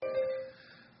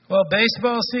Well,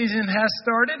 baseball season has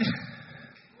started.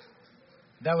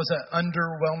 That was an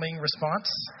underwhelming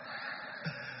response.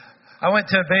 I went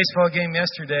to a baseball game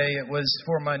yesterday. It was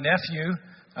for my nephew.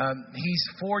 He's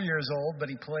 4 years old, but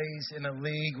he plays in a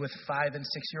league with 5- and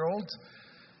 6-year-olds.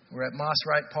 We're at Moss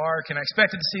Wright Park, and I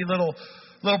expected to see little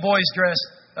boys dressed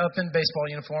up in baseball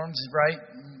uniforms, right?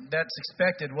 That's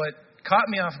expected. What caught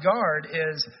me off guard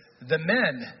is the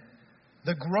men,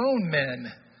 the grown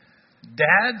men,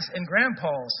 dads and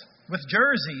grandpas with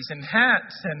jerseys and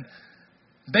hats and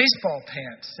baseball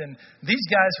pants. And these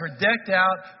guys were decked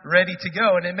out, ready to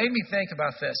go. And it made me think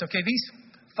about this. Okay, these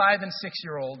 5- and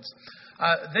 6-year-olds,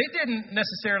 they didn't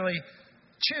necessarily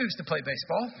choose to play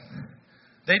baseball.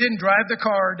 They didn't drive the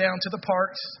car down to the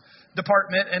parks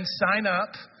department and sign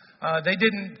up. They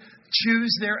didn't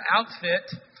choose their outfit.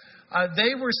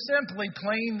 They were simply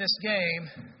playing this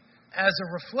game as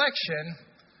a reflection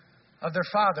of their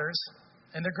fathers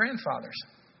and their grandfathers.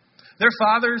 Their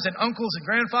fathers and uncles and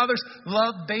grandfathers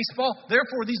loved baseball.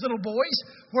 Therefore, these little boys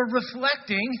were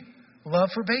reflecting love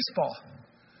for baseball.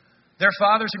 Their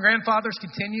fathers and grandfathers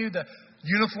continue the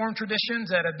uniform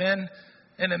traditions that have been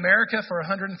in America for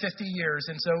 150 years.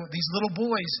 And so these little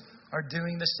boys are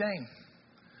doing the same.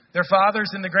 Their fathers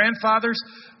and the grandfathers,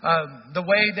 the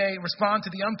way they respond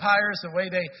to the umpires, the way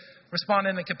they respond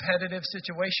in a competitive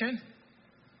situation,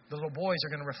 the little boys are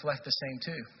going to reflect the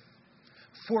same too.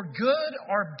 For good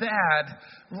or bad,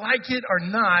 like it or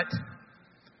not,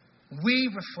 we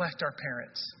reflect our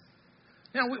parents.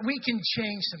 Now, we can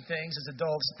change some things as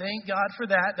adults. Thank God for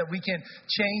that we can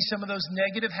change some of those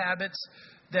negative habits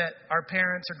that our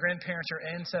parents or grandparents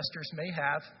or ancestors may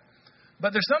have.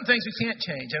 But there's some things we can't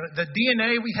change. The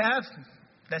DNA we have,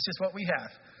 that's just what we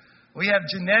have. We have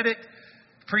genetic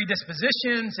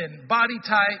predispositions and body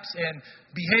types and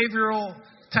behavioral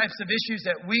types of issues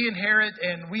that we inherit,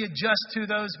 and we adjust to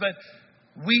those, but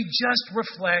we just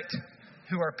reflect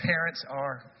who our parents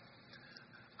are.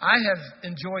 I have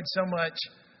enjoyed so much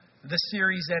the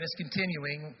series that is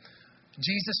continuing,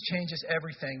 Jesus Changes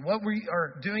Everything. What we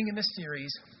are doing in this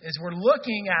series is we're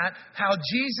looking at how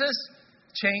Jesus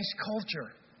changed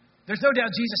culture. There's no doubt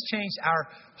Jesus changed our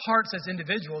hearts as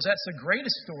individuals. That's the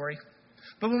greatest story.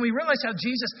 But when we realize how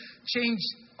Jesus changed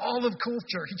all of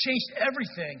culture, He changed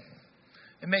everything,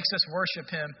 it makes us worship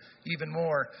Him even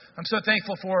more. I'm so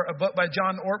thankful for a book by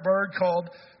John Ortberg called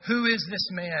Who Is This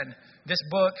Man? This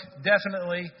book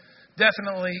definitely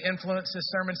influenced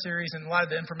this sermon series, and a lot of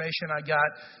the information I got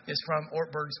is from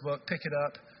Ortberg's book. Pick it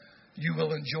up. You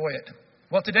will enjoy it.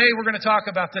 Well, today we're going to talk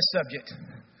about this subject.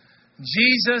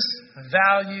 Jesus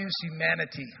values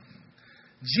humanity.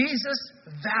 Jesus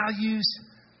values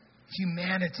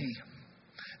humanity.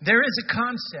 There is a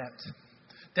concept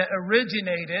that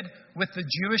originated with the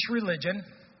Jewish religion,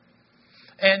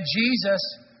 and Jesus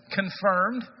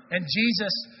confirmed, and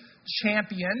Jesus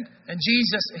championed, and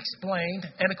Jesus explained.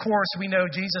 And of course, we know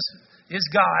Jesus is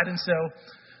God, and so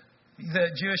the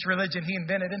Jewish religion He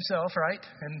invented Himself, right?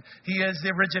 And He is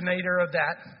the originator of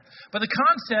that. But the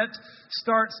concept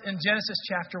starts in Genesis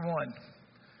chapter 1.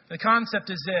 The concept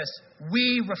is this: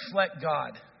 we reflect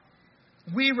God.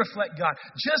 We reflect God.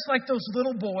 Just like those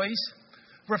little boys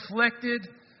reflected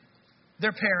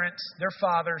their parents, their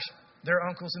fathers, their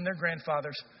uncles, and their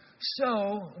grandfathers,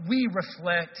 so we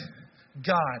reflect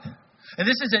God. And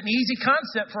this is an easy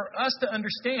concept for us to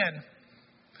understand.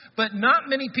 But not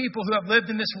many people who have lived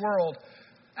in this world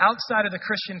outside of the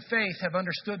Christian faith have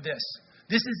understood this.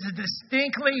 This is a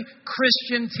distinctly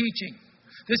Christian teaching.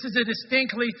 This is a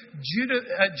distinctly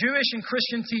Jewish and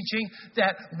Christian teaching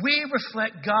that we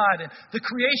reflect God. And the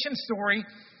creation story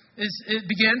it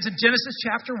begins in Genesis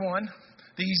chapter 1,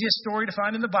 the easiest story to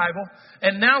find in the Bible.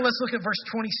 And now let's look at verse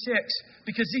 26,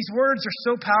 because these words are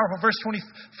so powerful. Verse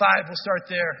 25, we'll start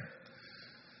there.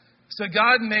 So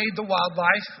God made the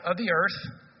wildlife of the earth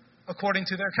according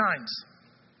to their kinds,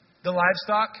 the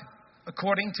livestock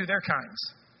according to their kinds,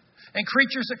 and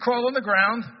creatures that crawl on the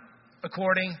ground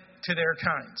according to their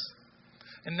kinds.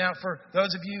 And now for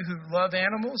those of you who love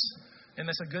animals, and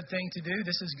that's a good thing to do,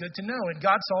 this is good to know. And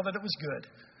God saw that it was good.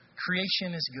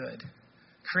 Creation is good.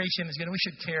 Creation is good. We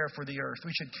should care for the earth.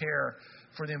 We should care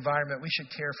for the environment. We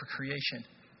should care for creation.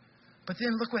 But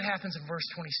then look what happens in verse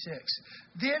 26.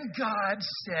 Then God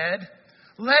said,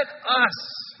 "Let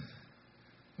us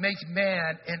make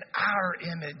man in our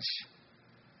image."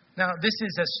 Now, this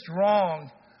is a strong,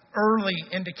 early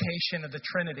indication of the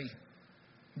Trinity.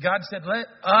 God said, "Let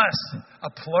us,"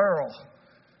 a plural.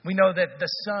 We know that the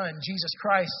Son, Jesus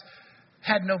Christ,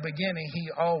 had no beginning. He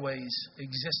always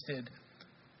existed.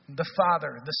 The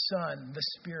Father, the Son, the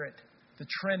Spirit, the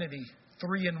Trinity,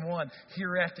 3 in 1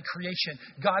 here at the creation.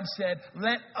 God said,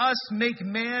 let us make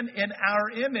man in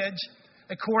our image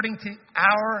according to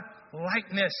our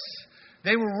likeness.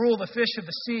 They will rule the fish of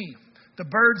the sea, the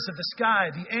birds of the sky,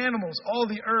 the animals, all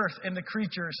the earth, and the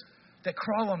creatures that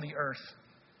crawl on the earth.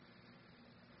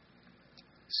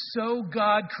 So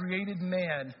God created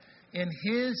man in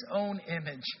his own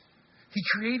image. He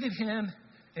created him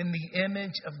in the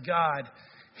image of God.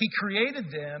 He created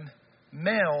them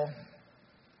male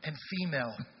and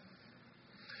female.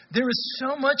 There is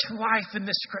so much life in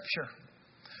this scripture.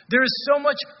 There is so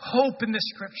much hope in this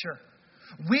scripture.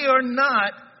 We are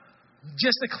not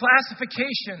just a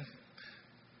classification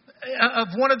of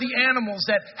one of the animals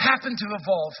that happened to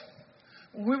evolve.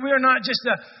 We are not just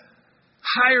a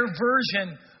higher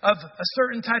version of a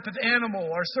certain type of animal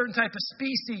or a certain type of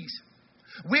species.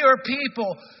 We are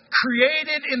people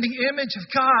created in the image of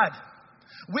God.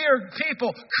 We are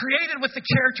people created with the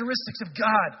characteristics of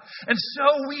God. And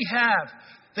so we have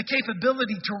the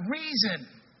capability to reason.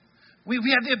 We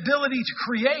have the ability to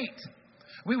create.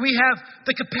 We have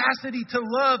the capacity to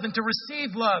love and to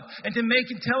receive love and to make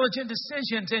intelligent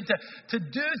decisions and to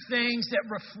do things that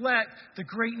reflect the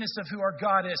greatness of who our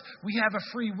God is. We have a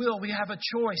free will. We have a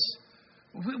choice.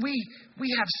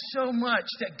 We have so much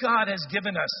that God has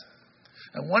given us.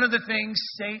 And one of the things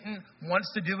Satan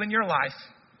wants to do in your life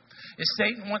is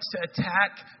Satan wants to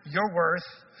attack your worth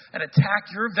and attack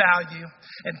your value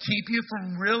and keep you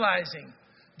from realizing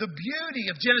the beauty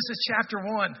of Genesis chapter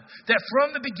 1, that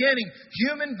from the beginning,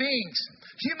 human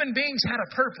beings had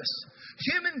a purpose.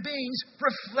 Human beings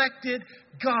reflected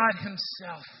God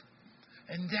himself.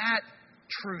 And that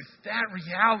truth, that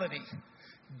reality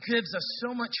gives us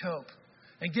so much hope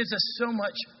and gives us so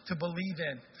much to believe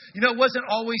in. You know, it wasn't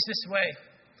always this way.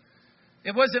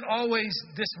 It wasn't always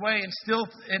this way, and still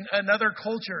in other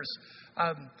cultures,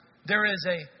 there is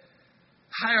a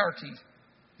hierarchy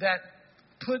that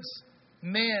puts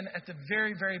man at the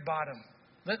very, very bottom.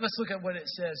 Let's look at what it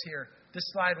says here. This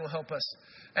slide will help us.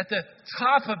 At the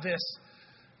top of this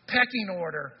pecking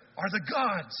order are the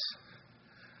gods.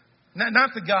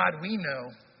 Not the God we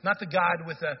know, not the God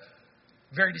with a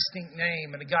very distinct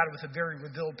name and a God with a very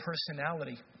revealed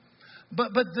personality,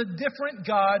 but the different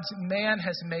gods man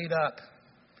has made up.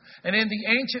 And in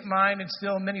the ancient mind, and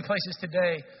still in many places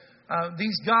today,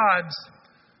 these gods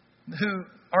who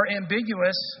are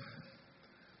ambiguous,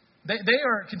 they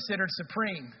are considered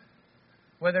supreme.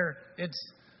 Whether it's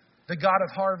the God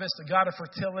of harvest, the God of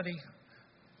fertility,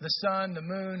 the sun, the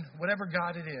moon, whatever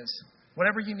God it is.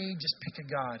 Whatever you need, just pick a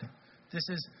God. This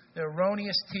is the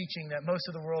erroneous teaching that most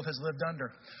of the world has lived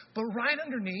under. But right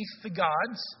underneath the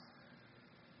gods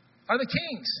are the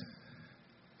kings.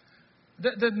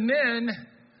 The men,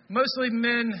 mostly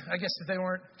men, I guess if they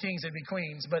weren't kings, they'd be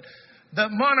queens, but the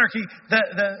monarchy,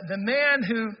 the man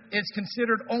who is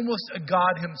considered almost a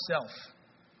god himself.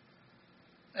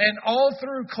 And all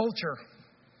through culture,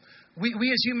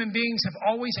 we as human beings have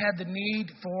always had the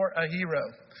need for a hero.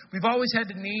 We've always had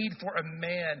the need for a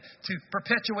man to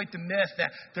perpetuate the myth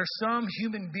that there's some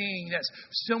human being that's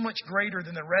so much greater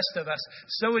than the rest of us.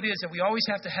 So it is that we always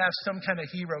have to have some kind of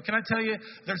hero. Can I tell you,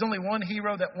 there's only one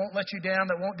hero that won't let you down,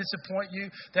 that won't disappoint you,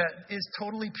 that is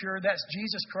totally pure. That's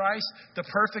Jesus Christ, the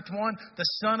perfect one, the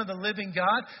Son of the living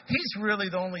God. He's really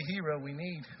the only hero we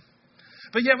need.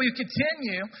 But yet we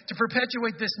continue to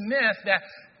perpetuate this myth that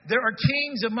there are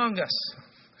kings among us.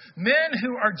 Men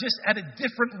who are just at a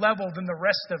different level than the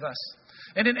rest of us.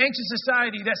 And in ancient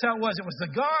society, that's how it was. It was the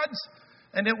gods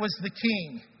and it was the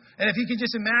king. And if you could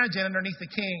just imagine underneath the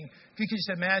king, if you could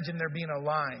just imagine there being a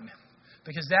line.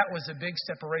 Because that was a big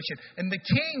separation. And the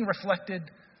king reflected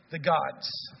the gods.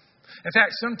 In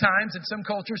fact, sometimes in some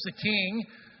cultures, the king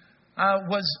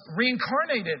was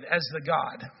reincarnated as the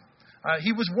god.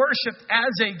 He was worshipped as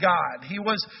a god. He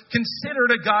was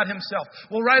considered a god himself.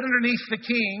 Well, right underneath the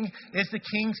king is the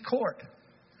king's court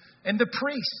and the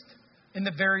priest in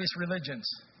the various religions.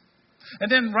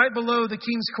 And then right below the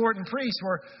king's court and priests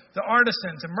were the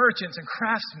artisans and merchants and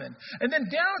craftsmen. And then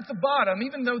down at the bottom,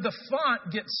 even though the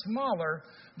font gets smaller,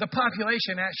 the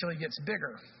population actually gets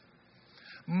bigger.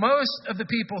 Most of the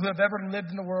people who have ever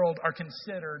lived in the world are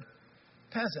considered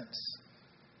peasants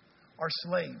or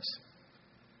slaves.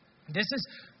 This is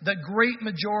the great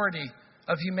majority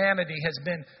of humanity has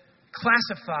been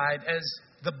classified as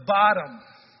the bottom,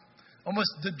 almost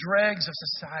the dregs of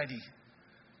society,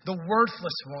 the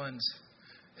worthless ones.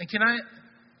 And can I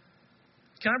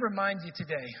remind you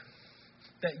today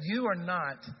that you are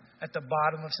not at the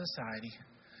bottom of society.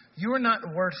 You are not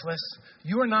worthless.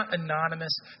 You are not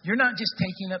anonymous. You're not just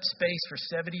taking up space for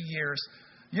 70 years.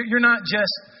 You're not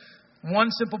just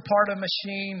one simple part of a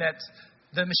machine that's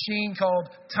the machine called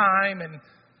time and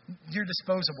you're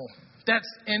disposable. That's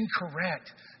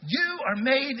incorrect. You are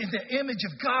made in the image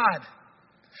of God,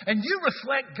 and you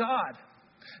reflect God.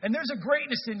 And there's a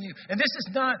greatness in you. And this is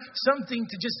not something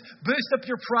to just boost up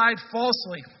your pride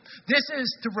falsely. This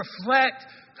is to reflect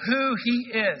who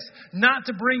He is, not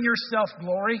to bring yourself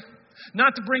glory,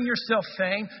 not to bring yourself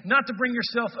fame, not to bring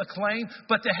yourself acclaim,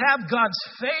 but to have God's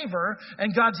favor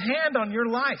and God's hand on your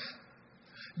life.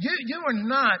 You are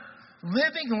not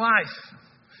living life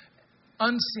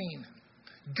unseen.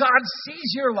 God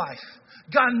sees your life.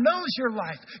 God knows your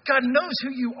life. God knows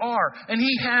who you are. And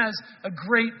He has a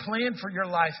great plan for your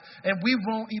life. And we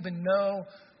won't even know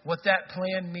what that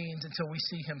plan means until we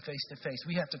see Him face to face.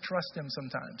 We have to trust Him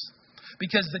sometimes.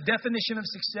 Because the definition of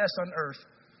success on earth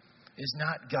is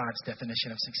not God's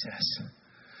definition of success.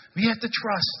 We have to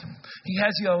trust. He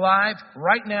has you alive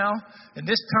right now, in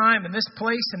this time, in this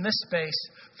place, in this space,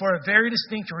 for a very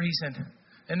distinct reason.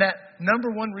 And that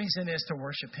number one reason is to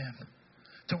worship Him.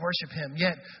 To worship Him.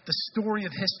 Yet the story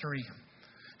of history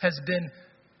has been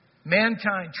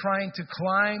mankind trying to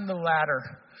climb the ladder,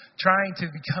 trying to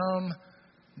become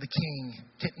the king,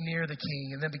 get near the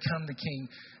king, and then become the king.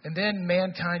 And then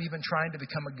mankind even trying to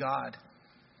become a god.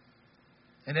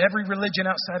 And every religion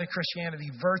outside of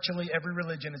Christianity, virtually every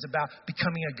religion, is about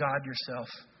becoming a god yourself.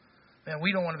 Man,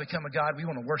 we don't want to become a god. We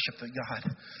want to worship the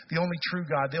God, the only true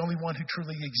God, the only one who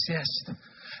truly exists.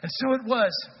 And so it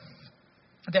was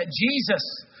that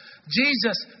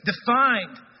Jesus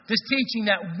defined this teaching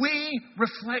that we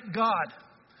reflect God.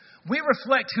 We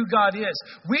reflect who God is.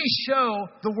 We show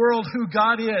the world who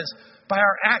God is by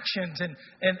our actions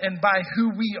and by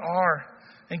who we are.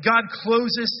 And God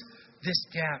closes this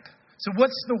gap. So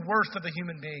what's the worth of a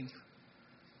human being?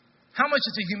 How much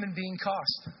does a human being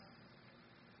cost?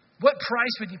 What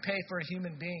price would you pay for a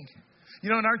human being? You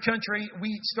know, in our country,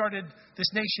 we started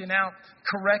this nation out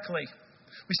correctly.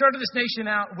 We started this nation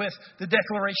out with the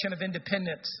Declaration of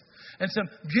Independence and some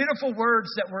beautiful words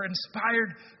that were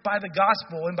inspired by the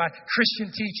gospel and by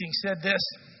Christian teaching said this: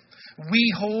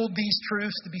 we hold these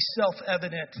truths to be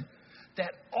self-evident,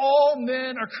 that all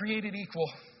men are created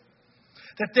equal,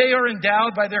 that they are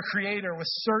endowed by their Creator with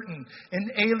certain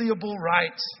inalienable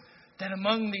rights, that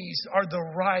among these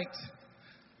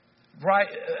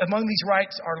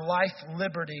rights are life,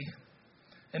 liberty,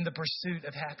 and the pursuit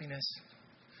of happiness.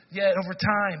 Yet over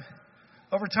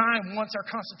time, once our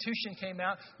Constitution came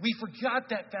out, we forgot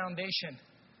that foundation.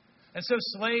 And so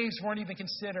slaves weren't even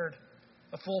considered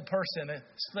a full person. A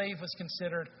slave was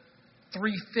considered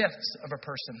 3/5 of a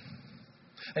person.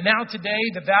 And now today,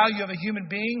 the value of a human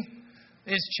being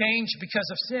is changed because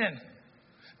of sin,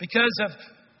 because of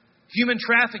human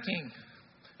trafficking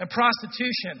and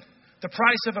prostitution. The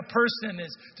price of a person is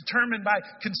determined by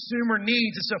consumer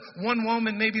needs. And so one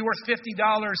woman may be worth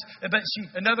 $50, but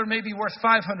another may be worth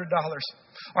 $500.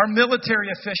 Our military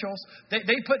officials,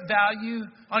 they put value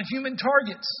on human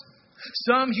targets.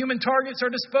 Some human targets are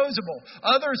disposable.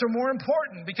 Others are more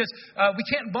important because we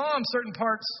can't bomb certain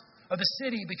parts of the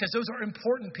city because those are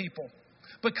important people.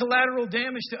 But collateral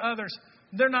damage to others,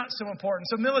 they're not so important.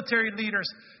 So military leaders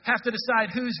have to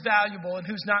decide who's valuable and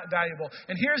who's not valuable.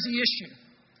 And here's the issue.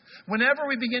 Whenever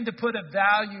we begin to put a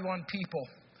value on people,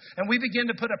 and we begin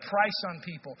to put a price on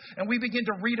people, and we begin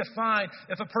to redefine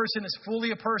if a person is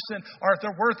fully a person, or if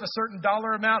they're worth a certain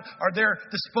dollar amount, or they're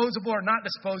disposable or not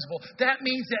disposable, that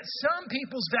means that some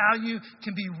people's value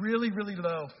can be really, really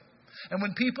low. And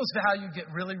when people's value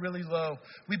get really, really low,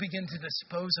 we begin to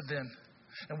dispose of them.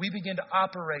 And we begin to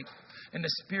operate in the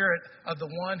spirit of the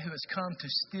one who has come to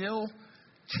steal,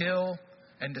 kill,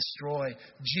 and destroy.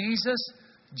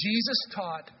 Jesus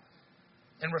taught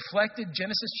and reflected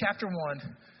Genesis chapter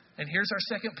 1. And here's our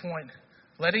second point,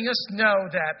 letting us know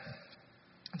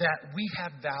that we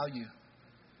have value.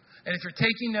 And if you're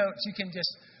taking notes, you can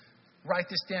just write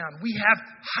this down. We have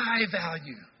high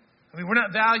value. I mean, we're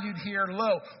not valued here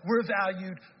low. We're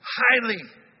valued highly.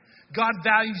 God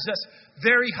values us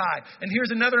very high. And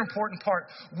here's another important part.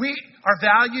 We are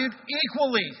valued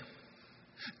equally.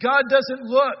 God doesn't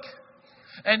look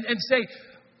and say,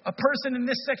 a person in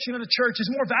this section of the church is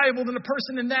more valuable than a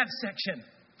person in that section.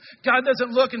 God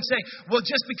doesn't look and say, well,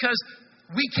 just because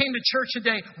we came to church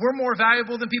today, we're more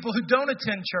valuable than people who don't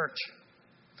attend church.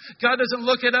 God doesn't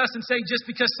look at us and say, just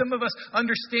because some of us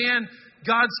understand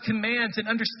God's commands and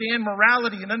understand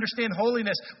morality and understand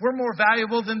holiness, we're more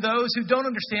valuable than those who don't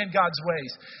understand God's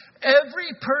ways. Every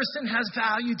person has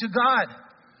value to God.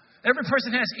 Every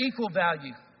person has equal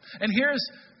value. And here's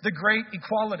the great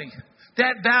equality.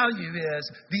 That value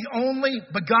is the only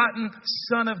begotten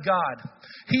Son of God.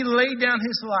 He laid down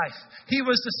His life. He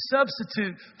was the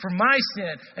substitute for my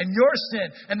sin and your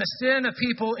sin and the sin of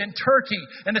people in Turkey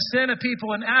and the sin of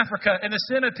people in Africa and the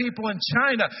sin of people in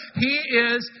China. He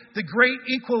is the great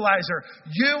equalizer.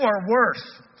 You are worth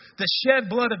the shed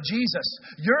blood of Jesus.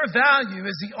 Your value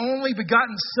is the only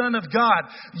begotten Son of God.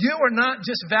 You are not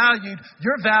just valued,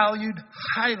 you're valued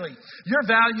highly. You're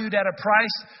valued at a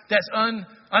price that's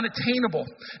unattainable.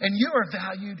 And you are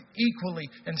valued equally.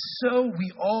 And so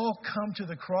we all come to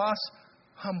the cross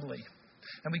humbly.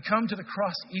 And we come to the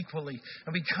cross equally.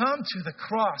 And we come to the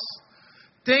cross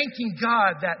thanking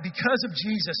God that because of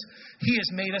Jesus, He has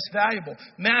made us valuable.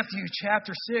 Matthew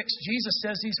chapter 6, Jesus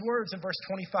says these words in verse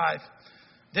 25.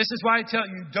 This is why I tell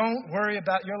you, don't worry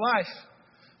about your life,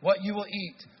 what you will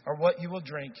eat or what you will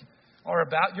drink, or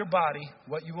about your body,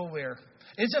 what you will wear.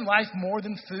 Isn't life more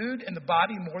than food and the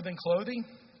body more than clothing?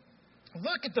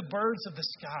 Look at the birds of the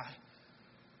sky.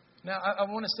 Now, I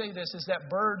want to say this, is that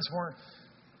birds weren't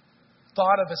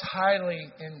thought of as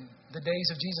highly in the days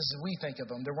of Jesus as we think of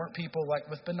them. There weren't people like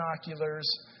with binoculars,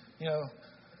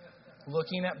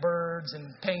 looking at birds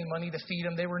and paying money to feed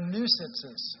them. They were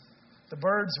nuisances. The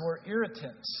birds were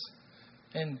irritants.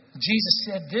 And Jesus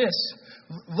said this,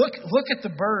 look at the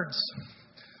birds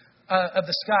of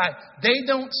the sky. They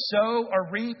don't sow or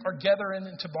reap or gather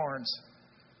into barns.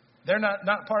 They're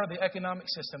not part of the economic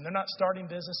system. They're not starting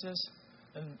businesses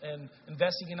and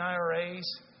investing in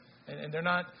IRAs. And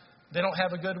they don't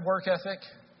have a good work ethic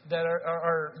that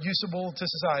are usable to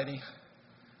society.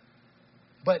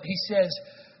 But He says,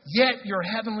 yet your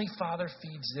heavenly Father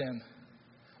feeds them.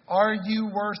 Are you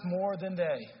worth more than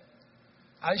they?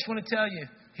 I just want to tell you,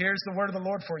 here's the word of the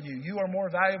Lord for you. You are more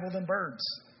valuable than birds.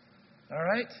 All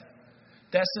right?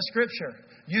 That's the scripture.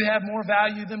 You have more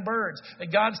value than birds.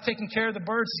 And God's taking care of the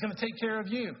birds. He's going to take care of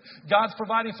you. God's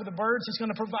providing for the birds. He's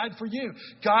going to provide for you.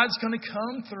 God's going to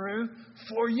come through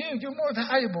for you. You're more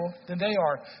valuable than they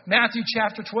are. Matthew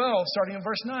chapter 12, starting in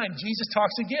verse 9, Jesus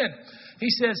talks again. He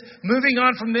says, moving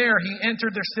on from there, He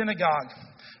entered their synagogue.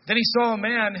 Then He saw a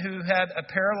man who had a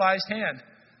paralyzed hand.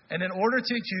 And in order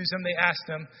to accuse him, they asked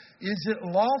him, is it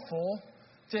lawful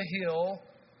to heal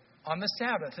on the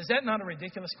Sabbath? Is that not a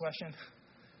ridiculous question?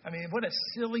 I mean, what a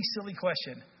silly, silly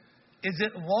question. Is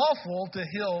it lawful to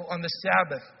heal on the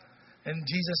Sabbath? And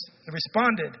Jesus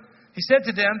responded. He said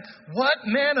to them, what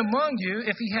man among you,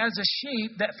 if he has a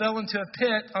sheep that fell into a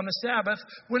pit on the Sabbath,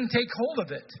 wouldn't take hold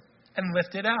of it and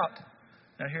lift it out?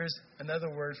 Now here's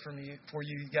another word for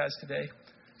you guys today.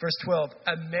 Verse 12,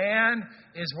 a man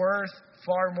is worth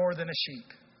far more than a sheep.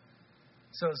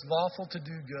 So it's lawful to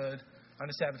do good on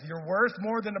the Sabbath. You're worth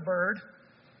more than a bird,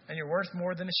 and you're worth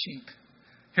more than a sheep.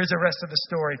 Here's the rest of the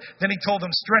story. Then He told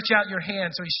them, stretch out your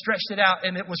hand. So he stretched it out,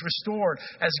 and it was restored,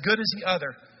 as good as the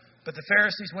other. But the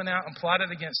Pharisees went out and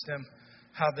plotted against him,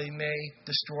 how they may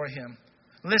destroy him.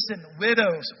 Listen,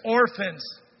 widows, orphans,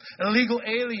 illegal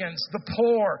aliens, the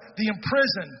poor, the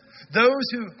imprisoned, those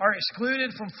who are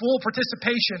excluded from full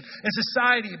participation in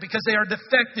society because they are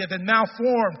defective and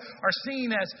malformed, are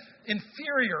seen as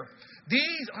inferior.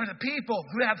 These are the people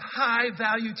who have high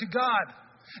value to God.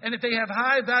 And if they have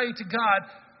high value to God,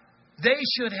 they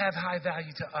should have high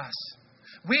value to us.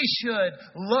 We should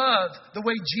love the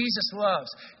way Jesus loves.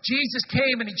 Jesus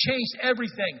came and He changed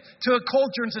everything to a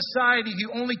culture and society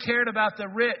who only cared about the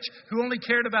rich, who only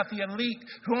cared about the elite,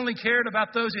 who only cared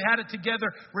about those who had it together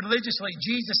religiously.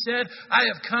 Jesus said, I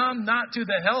have come not to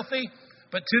the healthy,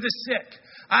 but to the sick.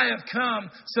 I have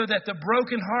come so that the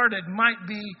brokenhearted might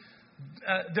be,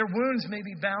 their wounds may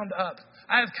be bound up.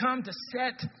 I have come to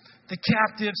set the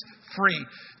captives free.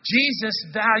 Jesus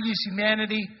values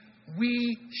humanity.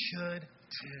 We should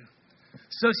too.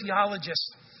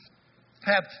 Sociologists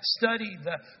have studied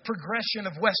the progression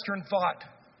of Western thought,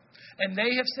 and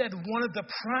they have said one of the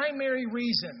primary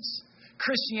reasons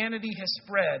Christianity has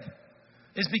spread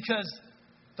is because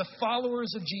the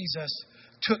followers of Jesus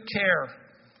took care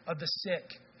of the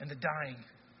sick and the dying.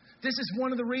 This is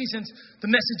one of the reasons the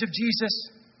message of Jesus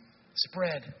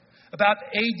spread. About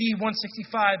AD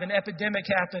 165, an epidemic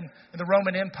happened in the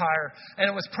Roman Empire, and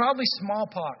it was probably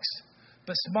smallpox.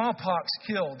 But smallpox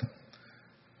killed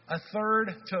a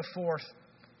third to a fourth.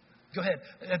 Go ahead.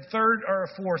 A third or a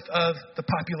fourth of the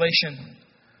population.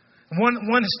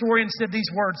 One historian said these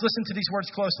words. Listen to these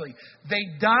words closely. They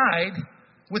died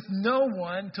with no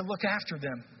one to look after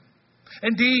them.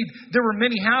 Indeed, there were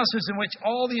many houses in which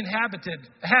all the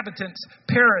inhabitants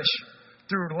perished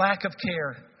through lack of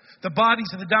care. The bodies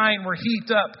of the dying were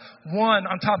heaped up, one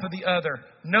on top of the other.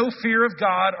 No fear of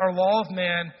God or law of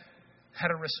man had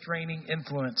a restraining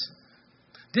influence.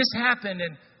 This happened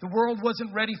and the world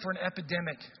wasn't ready for an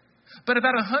epidemic. But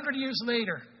about 100 years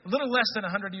later, a little less than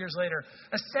 100 years later,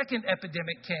 a second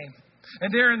epidemic came.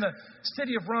 And there in the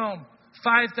city of Rome,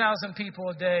 5,000 people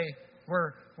a day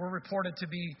were reported to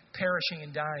be perishing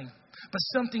and dying. But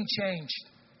something changed.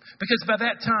 Because by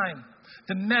that time,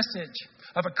 the message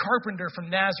of a carpenter from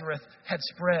Nazareth had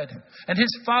spread. And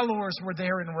his followers were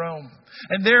there in Rome.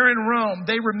 And there in Rome,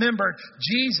 they remembered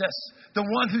Jesus, the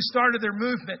one who started their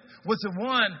movement, was the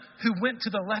one who went to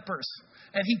the lepers.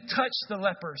 And he touched the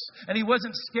lepers. And he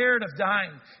wasn't scared of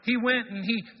dying. He went and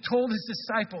he told his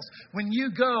disciples, when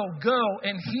you go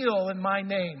and heal in my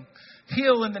name.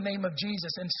 Heal in the name of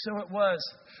Jesus. And so it was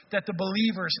that the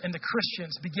believers and the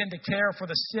Christians began to care for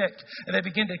the sick. And they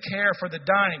began to care for the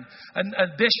dying. A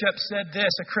bishop said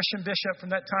this, a Christian bishop from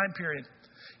that time period.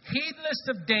 Heedless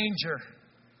of danger,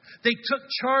 they took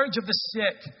charge of the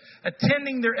sick,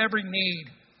 attending their every need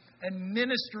and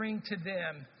ministering to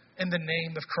them in the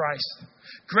name of Christ.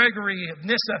 Gregory of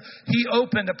Nyssa, he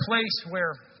opened a place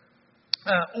where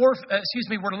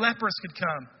where lepers could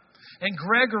come. And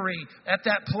Gregory, at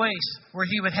that place where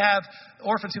he would have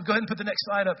orphans, go ahead and put the next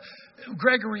slide up.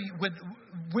 Gregory,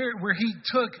 where he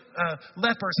took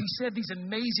lepers, he said these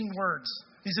amazing words.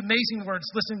 These amazing words.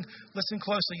 Listen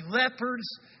closely. Lepers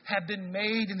have been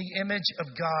made in the image of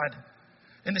God.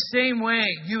 In the same way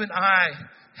you and I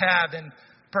have, and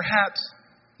perhaps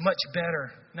much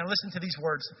better. Now listen to these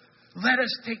words. Let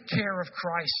us take care of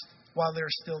Christ while there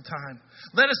is still time.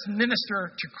 Let us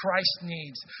minister to Christ's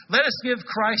needs. Let us give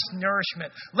Christ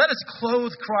nourishment. Let us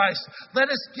clothe Christ. Let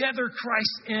us gather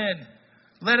Christ in.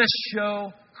 Let us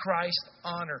show Christ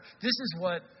honor. This is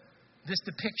what this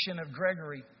depiction of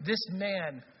Gregory, this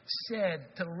man said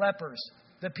to lepers,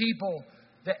 the people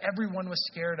that everyone was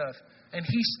scared of. And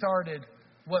he started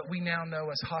what we now know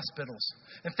as hospitals.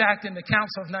 In fact, in the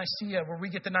Council of Nicaea, where we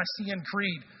get the Nicene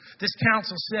Creed, this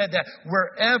council said that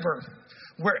wherever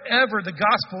the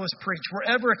gospel is preached,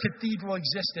 wherever a cathedral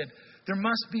existed, there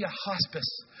must be a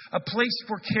hospice, a place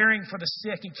for caring for the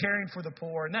sick and caring for the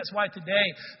poor. And that's why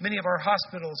today many of our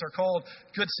hospitals are called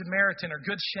Good Samaritan or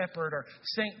Good Shepherd or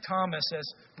St. Thomas,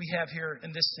 as we have here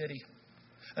in this city.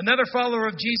 Another follower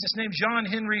of Jesus named John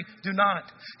Henry Dunant,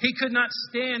 he could not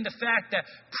stand the fact that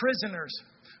prisoners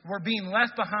were being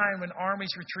left behind when armies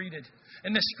retreated.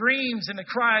 And the screams and the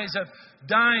cries of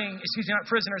dying, not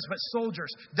prisoners, but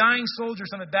soldiers, dying soldiers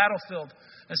on the battlefield.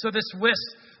 And so the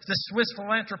Swiss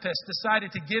philanthropist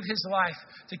decided to give his life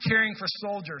to caring for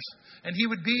soldiers. And he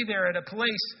would be there at a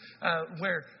place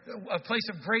a place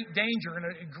of great danger and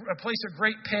a place of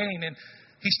great pain. And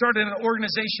he started an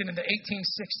organization in the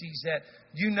 1860s that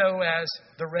you know as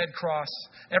the Red Cross.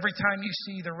 Every time you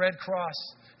see the Red Cross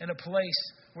in a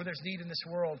place where there's need in this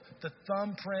world, the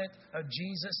thumbprint of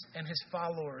Jesus and his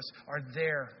followers are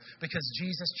there because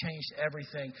Jesus changed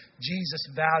everything. Jesus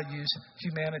values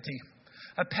humanity.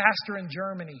 A pastor in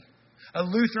Germany, a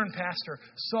Lutheran pastor,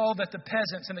 saw that the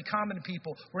peasants and the common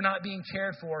people were not being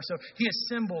cared for. So he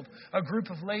assembled a group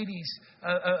of ladies,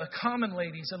 common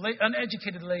ladies,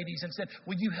 uneducated ladies, and said,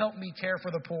 will you help me care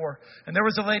for the poor? And there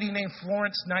was a lady named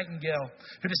Florence Nightingale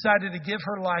who decided to give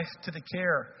her life to the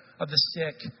care of the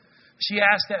sick. She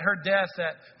asked at her death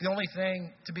that the only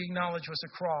thing to be acknowledged was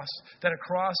a cross, that a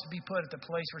cross be put at the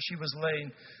place where she was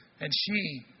laying. And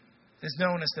she is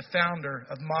known as the founder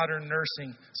of modern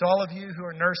nursing. So all of you who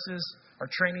are nurses, are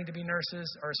training to be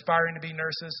nurses, are aspiring to be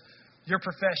nurses, your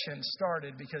profession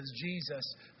started because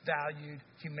Jesus valued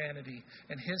humanity.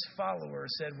 And his followers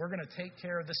said, we're going to take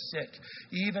care of the sick,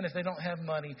 even if they don't have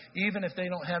money, even if they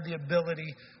don't have the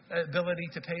ability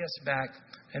to pay us back.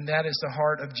 And that is the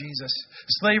heart of Jesus.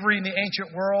 Slavery in the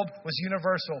ancient world was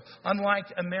universal.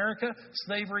 Unlike America,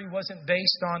 slavery wasn't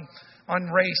based on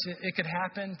race. It could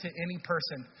happen to any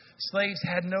person. Slaves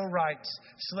had no rights.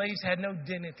 Slaves had no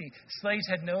dignity. Slaves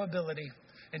had no ability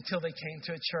until they came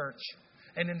to a church.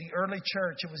 And in the early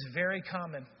church, it was very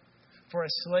common for a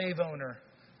slave owner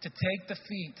to take the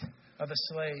feet of a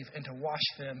slave and to wash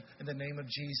them in the name of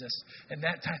Jesus. And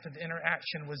that type of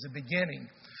interaction was the beginning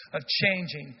of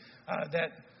changing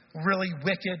that really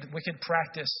wicked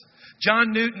practice.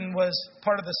 John Newton was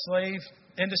part of the slave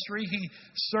industry. He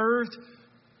served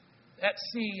at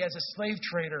sea as a slave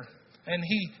trader. And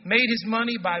he made his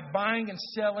money by buying and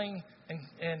selling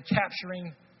and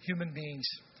capturing human beings.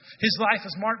 His life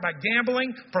was marked by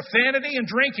gambling, profanity, and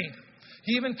drinking.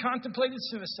 He even contemplated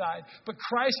suicide. But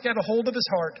Christ got a hold of his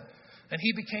heart, and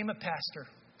he became a pastor.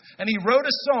 And he wrote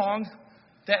a song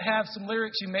that have some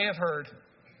lyrics you may have heard.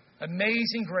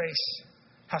 Amazing grace,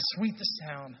 how sweet the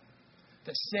sound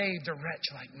that saved a wretch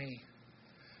like me.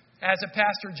 As a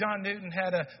pastor, John Newton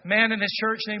had a man in his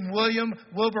church named William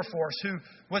Wilberforce who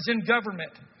was in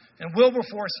government. And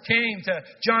Wilberforce came to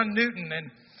John Newton and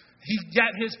he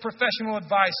got his professional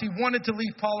advice. He wanted to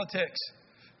leave politics.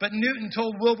 But Newton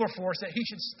told Wilberforce that he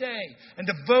should stay and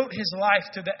devote his life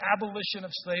to the abolition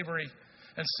of slavery.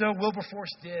 And so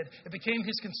Wilberforce did. It became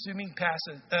his consuming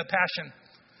passion.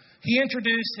 He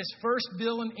introduced his first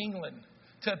bill in England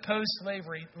to oppose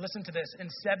slavery, listen to this, in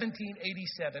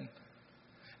 1787.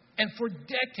 And for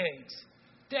decades,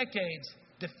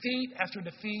 defeat after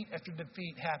defeat after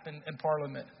defeat happened in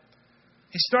Parliament.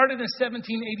 He started in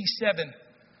 1787.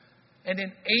 And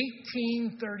in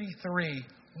 1833,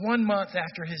 1 month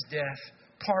after his death,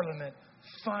 Parliament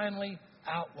finally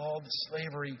outlawed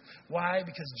slavery. Why?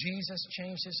 Because Jesus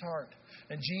changed his heart.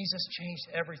 And Jesus changed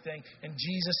everything. And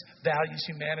Jesus values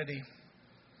humanity.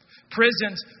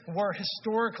 Prisons were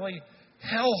historically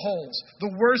hellholes,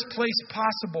 the worst place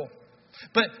possible.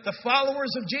 But the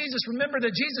followers of Jesus, remember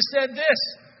that Jesus said this: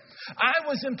 I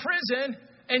was in prison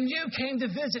and you came to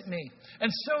visit me.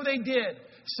 And so they did.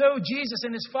 So Jesus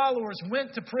and his followers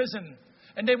went to prison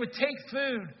and they would take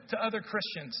food to other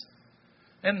Christians.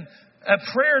 And a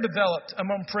prayer developed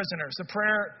among prisoners. The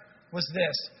prayer was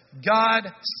this: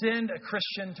 God, send a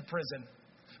Christian to prison.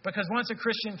 Because once a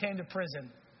Christian came to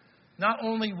prison, not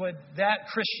only would that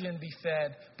Christian be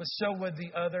fed, but so would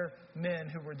the other men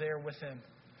who were there with him.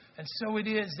 And so it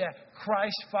is that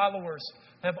Christ's followers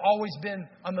have always been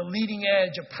on the leading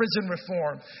edge of prison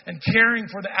reform and caring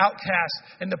for the outcast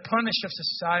and the punished of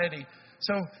society.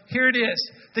 So here it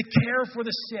is: the care for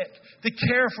the sick, the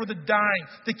care for the dying,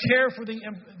 the care for the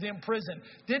imprisoned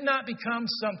did not become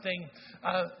something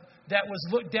that was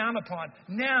looked down upon.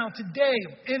 Now, today,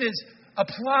 it is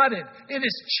applauded. It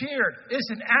is cheered. It's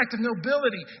an act of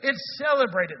nobility. It's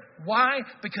celebrated. Why?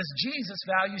 Because Jesus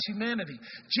values humanity.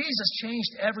 Jesus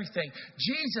changed everything.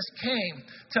 Jesus came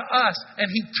to us and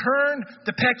he turned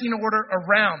the pecking order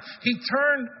around. He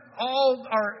turned all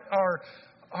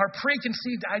our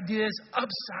preconceived ideas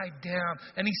upside down.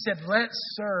 And he said, let's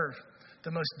serve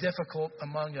the most difficult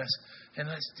among us. And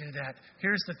let's do that.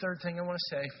 Here's the third thing I want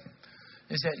to say,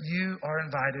 is that you are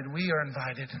invited. We are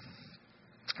invited.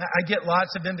 I get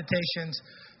lots of invitations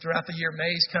throughout the year.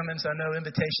 May's coming, so I know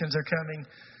invitations are coming.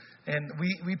 And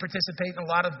we participate in a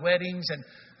lot of weddings. And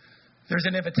there's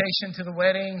an invitation to the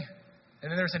wedding.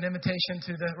 And then there's an invitation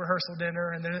to the rehearsal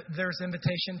dinner. And there's an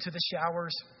invitation to the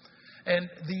showers. And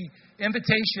the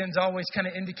invitations always kind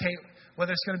of indicate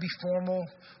whether it's going to be formal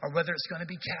or whether it's going to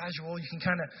be casual. You can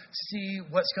kind of see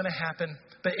what's going to happen.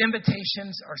 But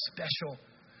invitations are special.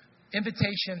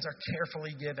 Invitations are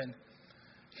carefully given.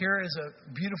 Here is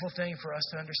a beautiful thing for us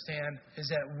to understand, is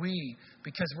that we,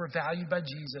 because we're valued by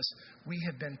Jesus, we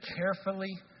have been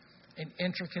carefully and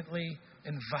intricately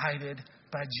invited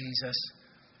by Jesus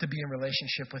to be in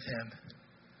relationship with him.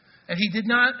 And he did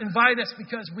not invite us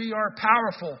because we are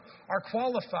powerful or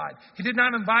qualified. He did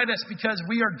not invite us because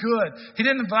we are good. He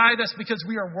didn't invite us because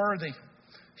we are worthy.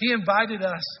 He invited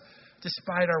us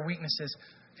despite our weaknesses.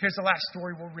 Here's the last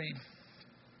story we'll read.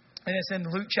 And it's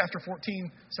in Luke chapter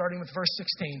 14, starting with verse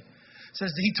 16. It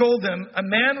says, he told them, a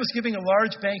man was giving a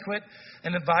large banquet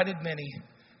and invited many.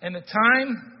 And at the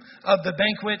time of the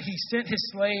banquet, he sent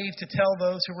his slave to tell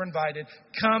those who were invited,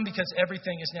 come, because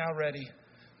everything is now ready.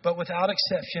 But without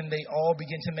exception, they all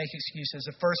began to make excuses.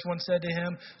 The first one said to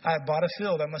him, I have bought a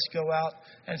field. I must go out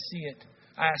and see it.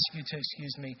 I ask you to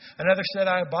excuse me. Another said,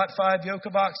 I have bought 5 yoke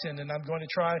of oxen, and I'm going to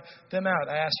try them out.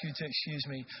 I ask you to excuse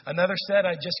me. Another said,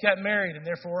 I just got married, and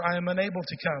therefore I am unable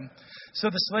to come. So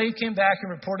the slave came back and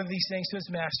reported these things to his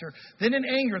master. Then in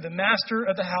anger, the master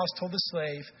of the house told the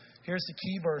slave, here's the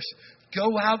key verse,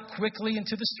 go out quickly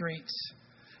into the streets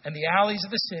and the alleys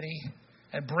of the city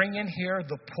and bring in here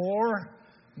the poor,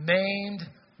 maimed,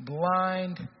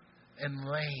 blind, and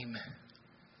lame.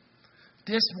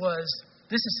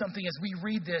 This is something, as we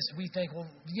read this, we think, well,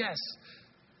 yes,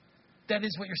 that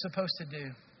is what you're supposed to do.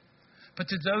 But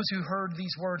to those who heard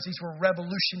these words, these were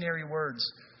revolutionary words.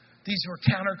 These were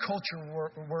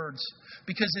countercultural words.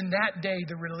 Because in that day,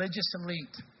 the religious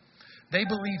elite, they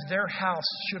believed their house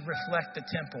should reflect the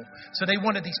temple. So they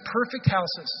wanted these perfect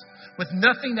houses with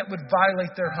nothing that would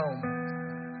violate their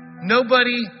home.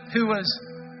 Nobody who was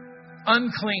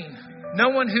unclean. No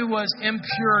one who was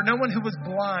impure. No one who was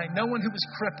blind. No one who was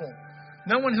crippled.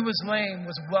 No one who was lame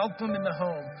was welcome in the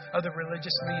home of the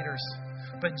religious leaders.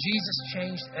 But Jesus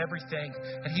changed everything.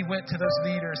 And he went to those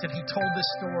leaders and he told this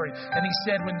story. And he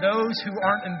said, when those who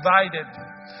aren't invited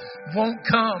won't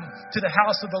come to the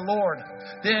house of the Lord,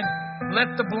 then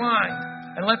let the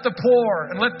blind and let the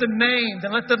poor and let the maimed and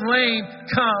let the lame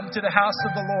come to the house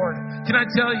of the Lord. Can I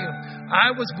tell you, I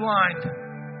was blind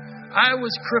I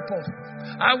was crippled.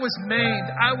 I was maimed.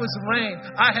 I was lame.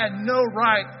 I had no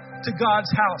right to God's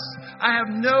house. I have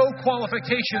no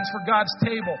qualifications for God's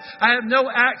table. I have no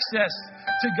access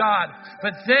to God.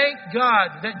 But thank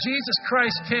God that Jesus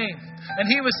Christ came and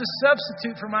He was the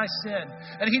substitute for my sin.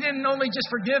 And He didn't only just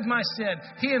forgive my sin,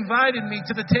 He invited me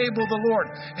to the table of the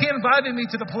Lord. He invited me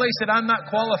to the place that I'm not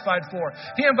qualified for.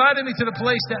 He invited me to the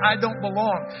place that I don't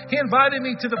belong. He invited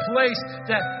me to the place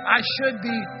that I should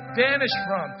be banished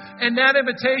from. And that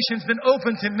invitation's been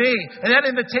open to me. And that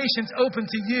invitation's open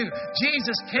to you.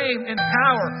 Jesus came in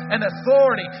power and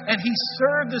authority, and He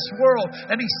served this world.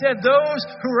 And He said, those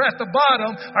who are at the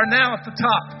bottom are now at the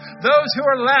top. Those who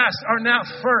are last are now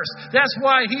first. That's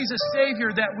why He's a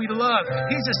Savior that we love.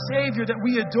 He's a Savior that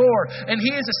we adore. And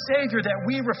He is a Savior that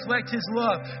we reflect His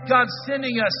love. God's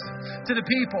sending us to the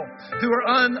people who are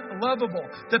unlovable,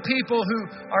 the people who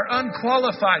are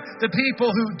unqualified, the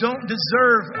people who don't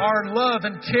deserve our love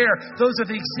and care. Those are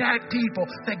the exact people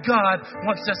that God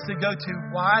wants us to go to.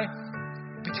 Why?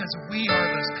 Because we are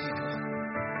those people.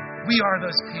 We are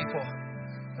those people.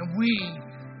 And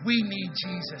we need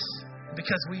Jesus.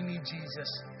 Because we need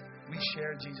Jesus, we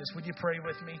share Jesus. Would you pray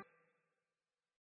with me?